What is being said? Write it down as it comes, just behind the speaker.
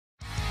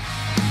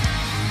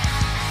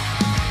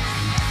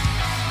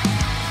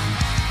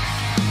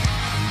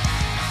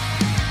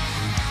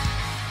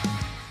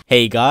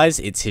Hey guys,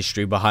 it's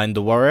History Behind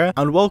the Warrior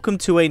and welcome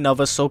to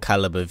another Soul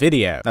Calibur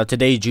video. Now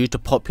today, due to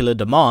popular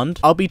demand,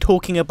 I'll be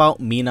talking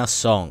about Mina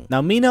Seong.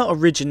 Now Mina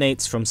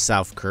originates from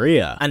South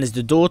Korea and is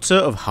the daughter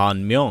of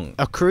Han Myung,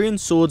 a Korean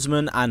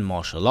swordsman and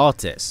martial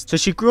artist. So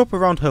she grew up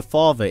around her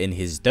father in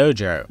his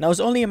dojo. Now it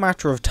was only a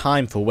matter of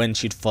time for when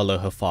she'd follow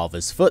her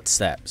father's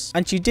footsteps,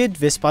 and she did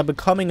this by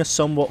becoming a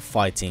somewhat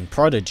fighting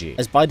prodigy,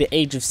 as by the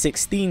age of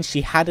 16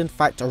 she had in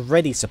fact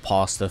already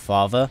surpassed her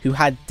father, who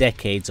had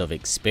decades of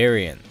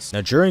experience.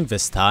 Now during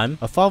this time,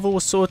 her father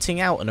was sorting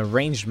out an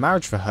arranged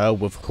marriage for her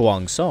with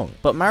Hwang Song,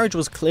 but marriage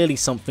was clearly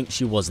something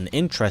she wasn't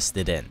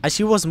interested in, as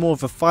she was more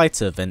of a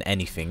fighter than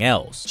anything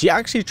else. She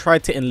actually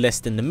tried to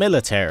enlist in the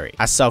military,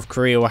 as South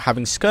Korea were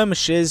having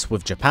skirmishes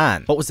with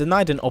Japan, but was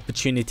denied an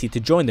opportunity to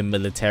join the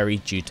military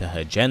due to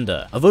her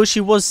gender. Although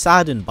she was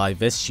saddened by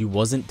this, she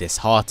wasn't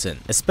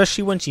disheartened,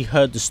 especially when she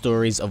heard the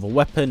stories of a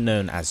weapon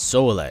known as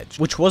Soul Edge,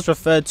 which was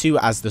referred to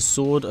as the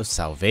Sword of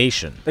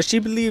Salvation. But she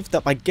believed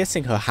that by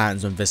getting her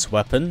hands on this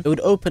weapon, it would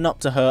open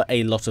up to her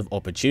a lot of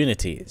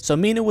opportunities. So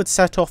Mina would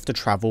set off to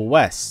travel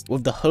west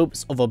with the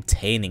hopes of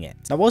obtaining it.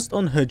 Now whilst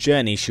on her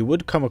journey, she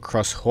would come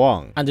across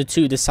Hwang, and the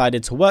two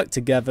decided to work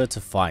together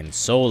to find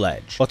Soul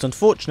Edge. But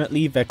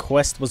unfortunately, their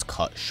quest was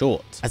cut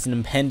short, as an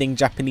impending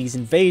Japanese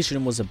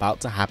invasion was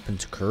about to happen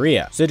to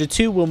Korea. So the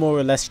two were more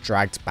or less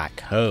dragged back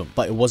home.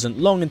 But it wasn't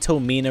long until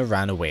Mina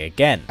ran away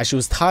again, as she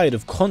was tired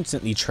of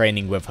constantly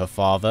training with her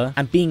father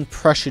and being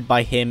pressured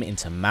by him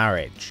into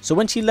marriage. So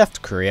when she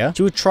left Korea,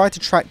 she would try to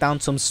track down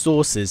some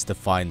sources to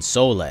find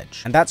Soul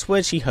Edge, and that's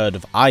where she heard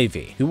of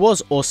Ivy, who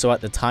was also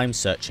at the time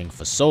searching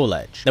for Soul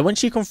Edge. Now when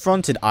she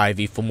confronted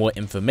Ivy for more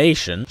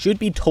information, she would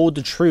be told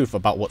the truth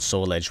about what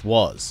Soul Edge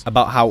was,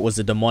 about how it was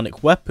a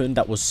demonic weapon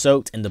that was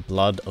soaked in the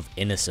blood of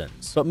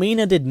innocents. But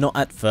Mina did not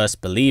at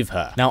first believe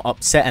her. Now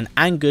upset and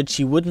angered,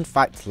 she would in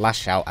fact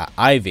lash out at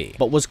Ivy,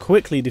 but was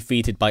quickly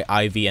defeated by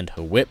Ivy and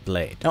her whip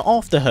blade. Now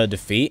after her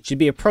defeat, she'd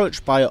be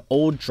approached by an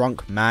old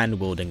drunk man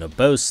wielding a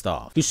bow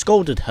staff, who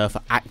scolded her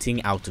for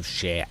acting out of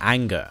sheer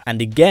anger,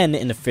 and again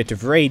in a fit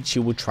of rage she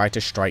would try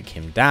to strike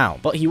him down,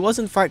 but he was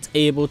in fact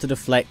able to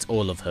deflect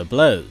all of her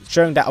blows,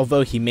 showing that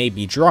although he may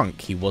be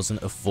drunk, he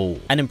wasn't a fool.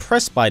 And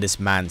impressed by this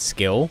man's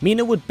skill,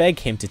 Mina would beg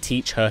him to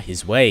teach her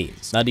his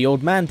ways. Now the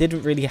old man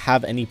didn't really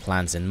have any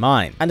plans in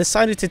mind, and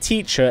decided to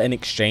teach her in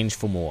exchange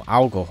for more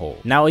alcohol.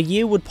 Now a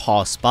year would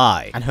pass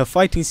by, and her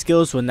fighting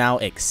skills were now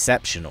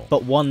exceptional,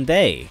 but one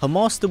day, her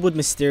master would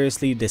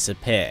mysteriously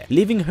disappear,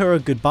 leaving her a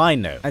goodbye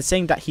note and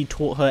saying that he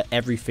taught her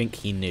everything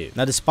he knew.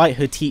 Now despite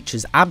her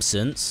teacher's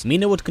absence,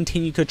 Mina would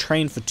continue to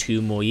train for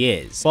 2 more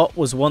years, but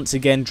was once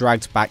again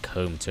dragged back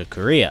home to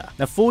Korea.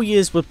 Now 4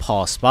 years would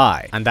pass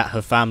by, and at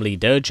her family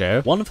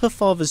dojo, one of her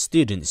father's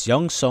students,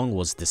 Young Song,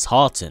 was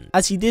disheartened,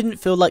 as he didn't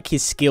feel like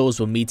his skills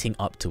were meeting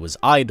up to his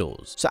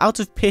idols. So out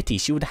of pity,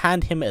 she would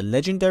hand him a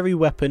legendary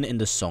weapon in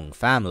the Song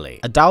family,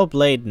 a dual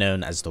blade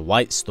known as the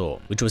White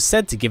Storm, which was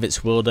said to give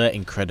its wielder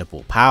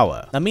incredible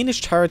power. Now Mina's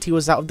charity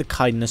was out of the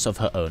kindness of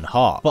her own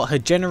heart, but her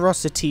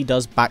generosity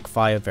does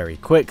backfire very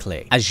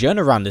quickly, as Yun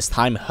around this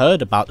time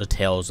heard about the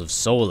tales of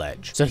Soul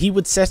Edge, so he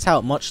would set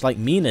out, much like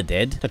Mina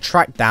did, to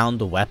track down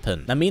the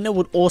weapon. Now Mina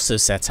would also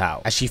set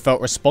out, as she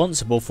felt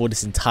responsible for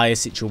this entire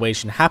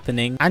situation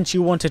happening, and she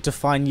wanted to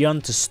find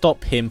Yun to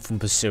stop him from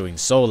pursuing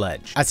Soul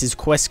Edge, as his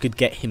quest could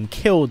get him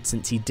killed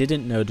since he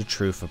didn't know the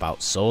truth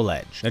about Soul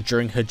Edge. Now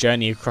during her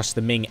journey across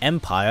the Ming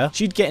Empire,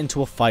 she'd get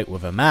into a fight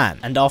with a man,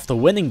 and after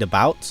winning the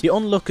bout, the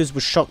onlookers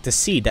were shocked to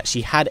see that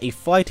she had a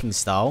fighting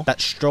style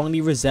that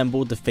strongly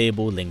resembled the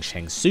fabled Ling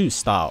Sheng Su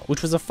style,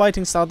 which was a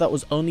fighting style that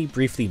was only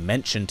briefly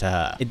mentioned to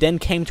her. It then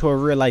came to a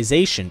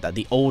realization that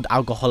the old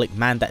alcoholic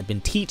man that had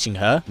been teaching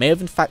her may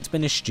have in fact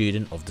been a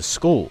student of the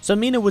school. So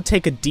Mina would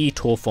take a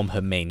detour from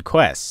her main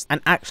quest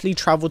and actually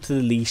travel to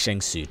the Ling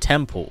Sheng Su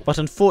temple, but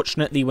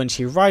unfortunately when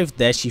she arrived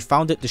there, she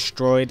found it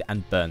destroyed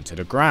and burned to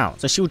the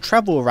ground. So she would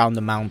travel around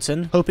the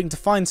mountain hoping to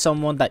find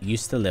someone that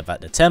used to live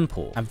at the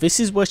temple, and this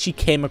is where she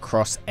came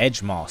across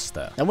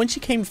Edgemaster. And when she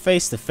came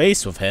face to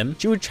face with him,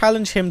 she would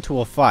challenge him to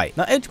a fight.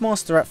 Now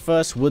Edgemaster at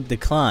first would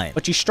decline,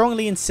 but she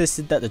strongly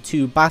insisted that the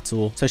two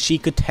battle so she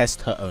could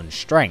test her own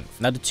strength.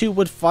 Now the two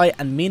would fight,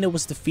 and Mina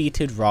was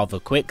defeated rather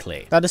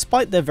quickly. Now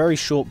despite their very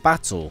short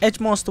battle,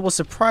 Edgemaster was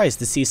surprised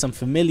to see some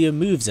familiar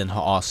moves in her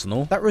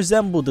arsenal that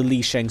resembled the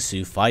Ling Sheng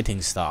Su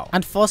fighting style,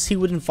 and thus he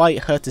would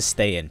invite her to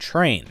stay and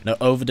train. Now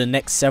over the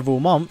next several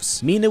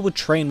months, Mina would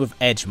train with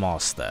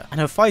Edgemaster, and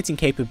her fighting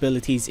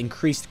capabilities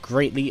increased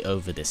greatly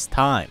over this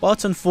time.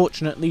 But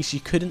unfortunately, she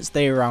couldn't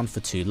stay around for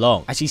too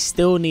long, as she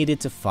still needed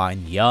to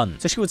find Yun.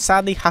 So she would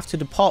sadly have to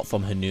depart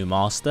from her new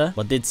master,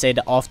 but did say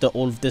that after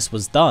all of this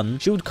was done,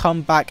 she would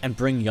come back and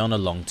bring Yun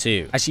along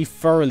too, as she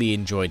thoroughly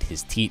enjoyed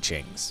his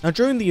teachings. Now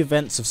during the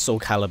events of Soul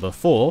Calibur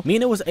 4,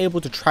 Mina was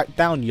able to track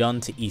down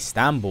Yun to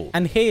Istanbul,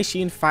 and here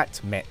she in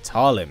fact met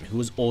Talim, who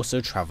was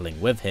also traveling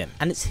with him.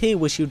 And it's here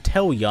where she would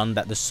tell Yun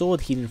that the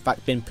sword he'd in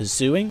fact been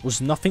pursuing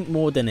was nothing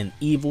more than an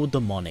evil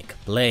demonic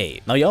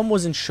blade. Now Yun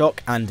was in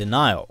shock and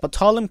denial, but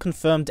Talim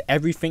confirmed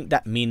everything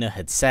that Mina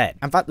had said,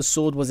 and that the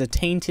sword was a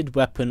tainted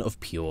weapon of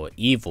pure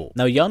evil.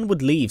 Now Yun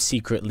would leave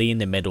secretly in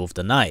the middle middle of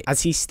the night,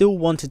 as he still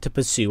wanted to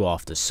pursue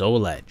after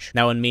Soul Edge.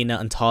 Now when Mina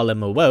and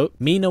Talim awoke,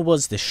 Mina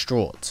was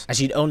distraught, as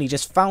she'd only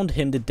just found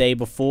him the day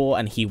before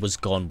and he was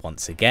gone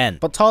once again.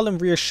 But Talim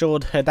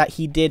reassured her that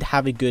he did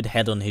have a good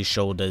head on his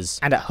shoulders,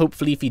 and that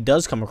hopefully if he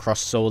does come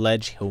across Soul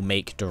Edge, he'll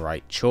make the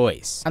right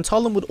choice. And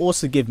Talim would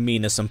also give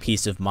Mina some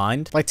peace of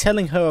mind by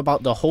telling her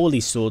about the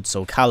holy sword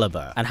Soul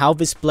Calibur, and how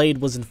this blade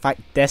was in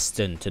fact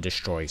destined to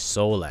destroy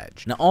Soul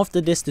Edge. Now after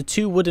this, the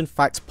two would in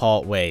fact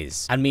part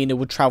ways, and Mina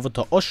would travel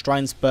to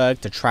Ostrheinsburg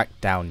to track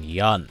down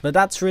Yun. But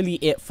that's really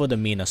it for the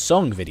Mina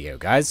Seong video,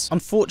 guys.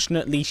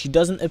 Unfortunately, she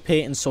doesn't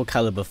appear in Soul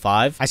Calibur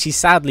 5, as she's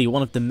sadly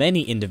one of the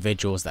many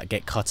individuals that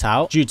get cut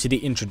out due to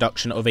the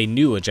introduction of a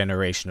newer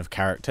generation of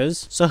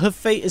characters, so her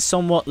fate is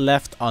somewhat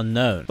left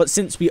unknown. But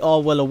since we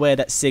are well aware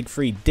that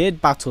Siegfried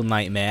did battle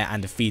Nightmare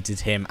and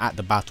defeated him at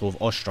the Battle of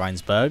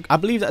Ostrheinsburg, I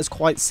believe that it's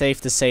quite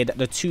safe to say that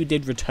the two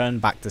did return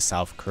back to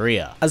South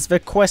Korea, as their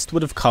quest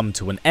would have come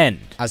to an end.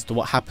 As to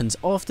what happens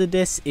after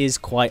this is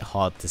quite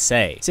hard to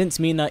say, since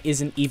Mina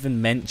isn't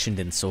even mentioned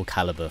in Soul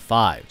Calibur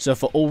 5, so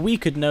for all we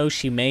could know,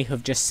 she may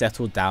have just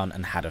settled down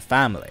and had a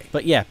family.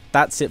 But yeah,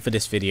 that's it for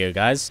this video,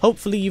 guys.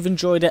 Hopefully you've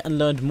enjoyed it and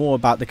learned more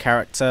about the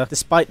character,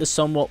 despite the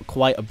somewhat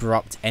quite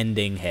abrupt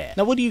ending here.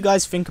 Now what do you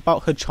guys think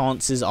about her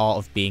chances are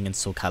of being in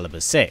Soul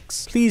Calibur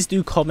 6? Please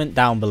do comment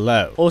down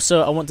below.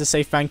 Also, I want to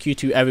say thank you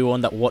to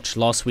everyone that watched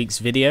last week's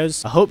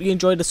videos. I hope you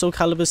enjoyed the Soul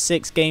Calibur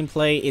 6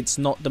 gameplay. It's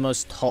not the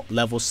most top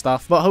level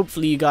stuff, but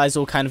hopefully you guys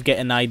all kind of get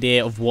an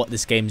idea of what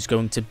this game is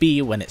going to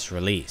be when it's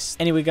released.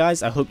 Anyway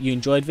guys, I hope you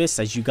enjoyed this,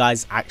 as you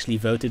guys actually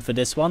voted for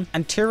this one,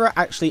 and Tira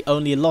actually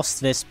only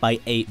lost this by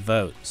 8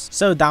 votes.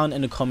 So down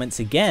in the comments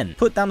again,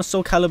 put down a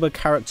Soul Calibur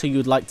character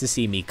you'd like to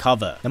see me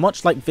cover. Now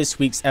much like this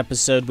week's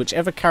episode,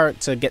 whichever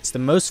character gets the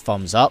most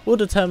thumbs up will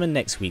determine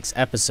next week's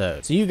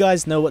episode, so you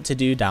guys know what to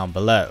do down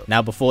below.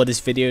 Now before this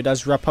video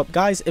does wrap up,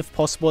 guys, if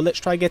possible, let's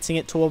try getting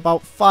it to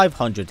about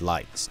 500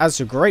 likes, as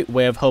a great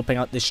way of helping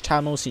out this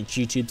channel since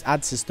YouTube's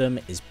ad system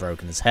is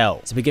broken as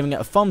hell. So by giving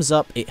it a thumbs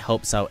up, it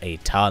helps out a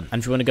ton. And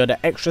if you want to go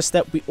the extra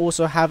step, we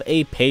also have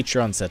a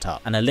Patreon set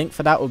up, and a link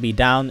for that will be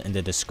down in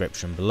the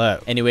description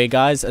below. Anyway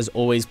guys, as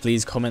always,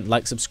 please comment,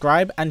 like,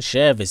 subscribe, and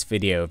share this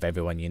video with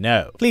everyone you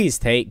know. Please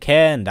take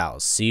care, and I'll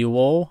see you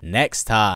all next time.